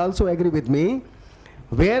Gupta will also agree with me,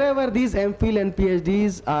 wherever these MPhil and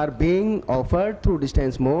PhDs are being offered through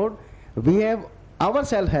distance mode, we have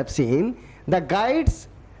ourselves have seen the guides,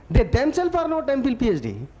 they themselves are not MPhil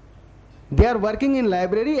PhD. They are working in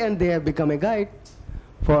library and they have become a guide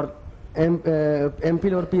for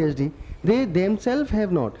MPhil or PhD. They themselves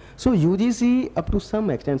have not. So UGC up to some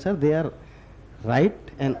extent, sir, they are right,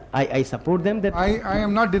 and I support them. That I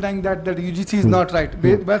am not denying that UGC is not right,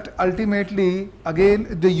 but ultimately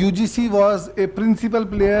again the UGC was a principal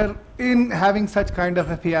player in having such kind of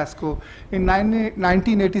a fiasco. In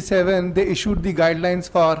 1987 they issued the guidelines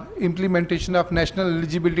for implementation of national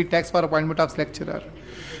eligibility test for appointment of lecturer,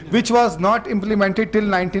 which was not implemented till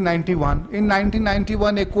 1991. In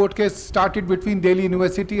 1991 a court case started between Delhi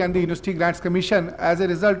University and the University Grants Commission, as a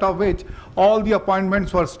result of which all the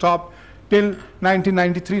appointments were stopped till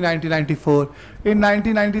 1993-1994. In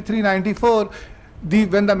 1993-94,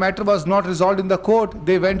 when the matter was not resolved in the court,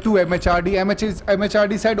 they went to MHRD.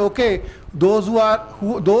 MHRD said, okay, those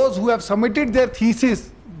who have submitted their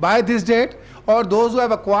thesis by this date, or those who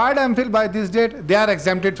have acquired MPhil by this date, they are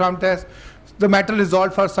exempted from test. The matter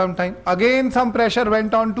resolved for some time. Again, some pressure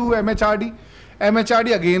went on to MHRD.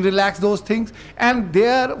 MHRD again relaxed those things, and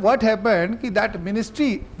there what happened, that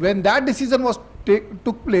ministry, when that decision was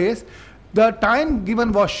took place, the time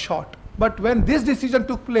given was short. But when this decision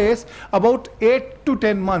took place, about 8 to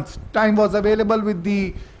 10 months time was available with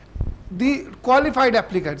the qualified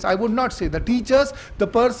applicants. I would not say the teachers, the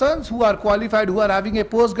persons who are qualified, who are having a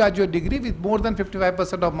postgraduate degree with more than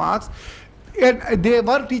 55% of marks, and they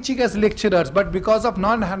were teaching as lecturers, but because of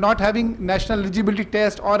not having national eligibility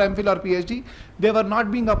test or MPhil or PhD, they were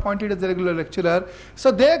not being appointed as a regular lecturer.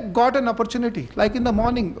 So they got an opportunity. Like in the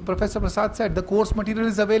morning, Professor Prasad said, the course material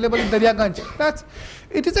is available in Daryaganj.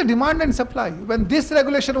 It is a demand and supply. When this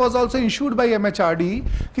regulation was also issued by MHRD,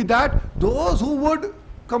 that those who would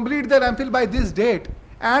complete their MPhil by this date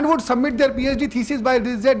and would submit their PhD thesis by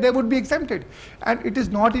this date, they would be exempted. And it is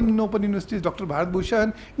not in open universities, Dr. Bharat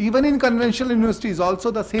Bhushan, even in conventional universities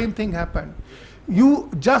also the same thing happened.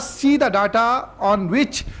 You just see the data on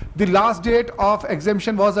which the last date of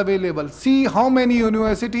exemption was available. See how many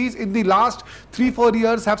universities in the last 3-4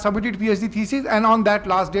 years have submitted PhD thesis, and on that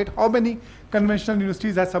last date, how many conventional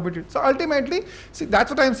universities have submitted. So ultimately, see,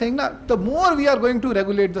 that's what I am saying now. The more we are going to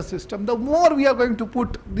regulate the system, the more we are going to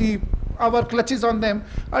put our clutches on them,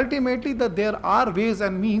 ultimately there are ways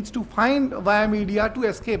and means to find via media to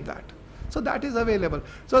escape that. So that is available.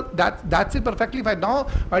 So that's it perfectly fine. Now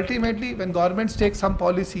ultimately when governments take some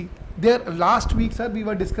policy, last week, sir, we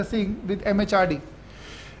were discussing with MHRD.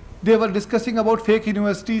 They were discussing about fake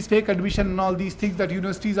universities, fake admission and all these things, that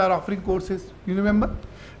universities are offering courses. You remember?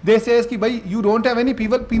 They says ki bhai, you don't have any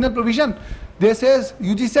penal provision. They says,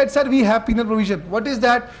 UG said, sir, we have penal provision. What is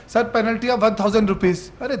that? Sir, penalty of 1,000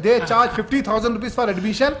 rupees. They charge 50,000 rupees for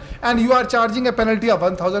admission, and you are charging a penalty of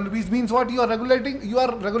 1,000 rupees. Means what? You are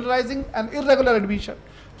regularizing an irregular admission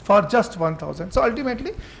for just 1,000. So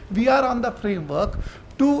ultimately, we are on the framework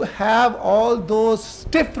to have all those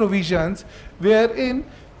stiff provisions wherein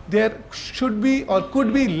there should be or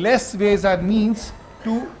could be less ways and means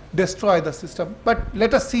to destroy the system. But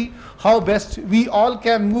let us see how best we all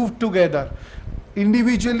can move together.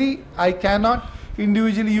 Individually, I cannot.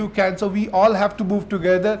 Individually, you can. So we all have to move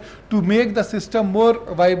together to make the system more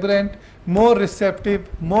vibrant, more receptive,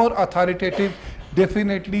 more authoritative,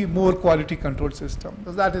 definitely more quality control system.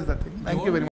 So that is the thing. Thank you very much.